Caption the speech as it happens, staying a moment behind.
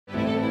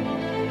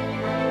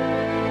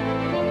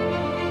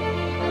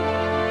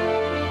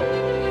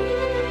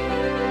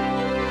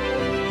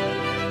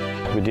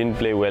We didn't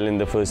play well in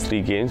the first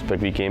 3 games, but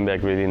we came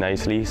back really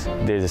nicely.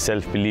 There's a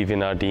self-belief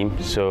in our team,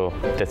 so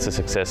that's a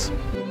success.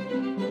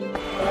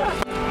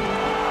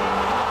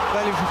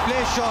 Well, if you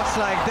play shots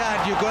like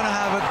that, you're going to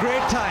have a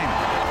great time.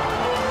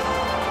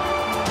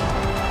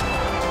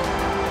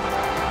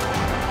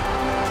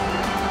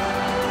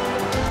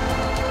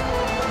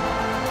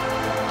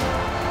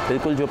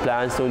 बिल्कुल जो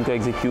plans थे उनको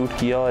execute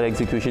किया और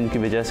execution की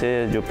वजह से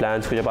जो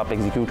प्लान्स को जब आप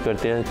एग्जीक्यूट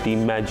करते हैं टीम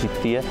मैच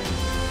जीतती है।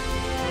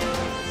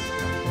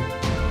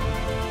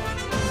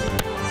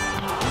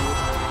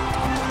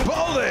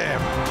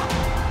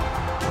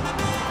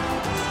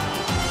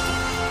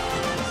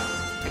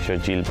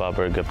 Jil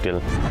Papar, Guptill,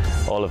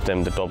 all of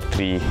them the top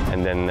 3,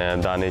 and then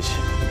Danish,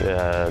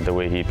 the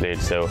way he played.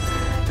 So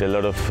there are a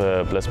lot of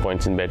plus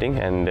points in batting,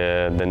 and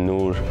the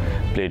Noor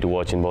play to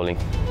watch in bowling.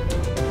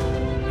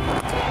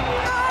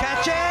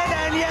 Catch in,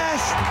 and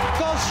yes,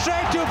 goes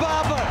straight to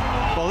Babar.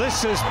 Well,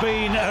 this has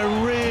been a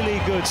really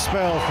good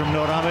spell from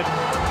Noor Ahmed.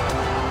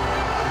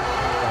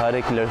 हर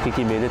एक लड़के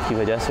की मेहनत की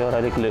वजह से और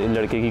हर एक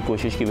लड़के की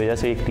कोशिश की वजह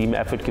से, एक टीम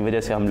एफर्ट की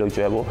वजह से हम लोग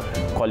जो है वो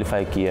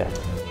क्वालिफाई किया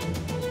है।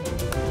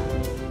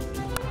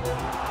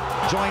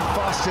 Joint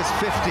fastest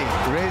 50,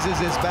 raises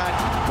his bat.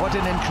 What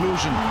an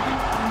inclusion.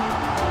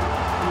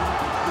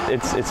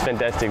 It's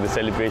fantastic. The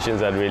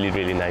celebrations are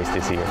really nice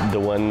this year. The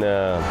one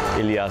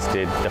Ilyas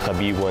did, the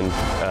Khabib one,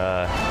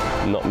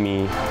 not me,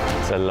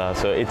 Salah.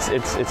 So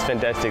it's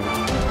fantastic.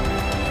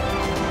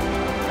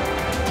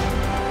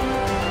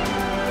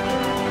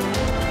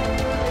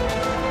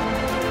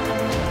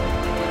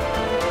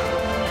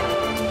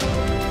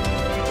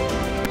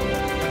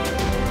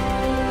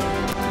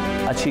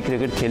 अच्छी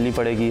cricket खेलनी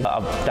पड़ेगी।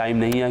 अब time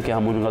नहीं है कि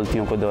हम उन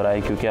गलतियों को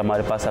दोहराएं, क्योंकि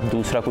हमारे पास अब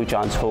दूसरा कोई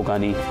चांस होगा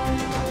नहीं।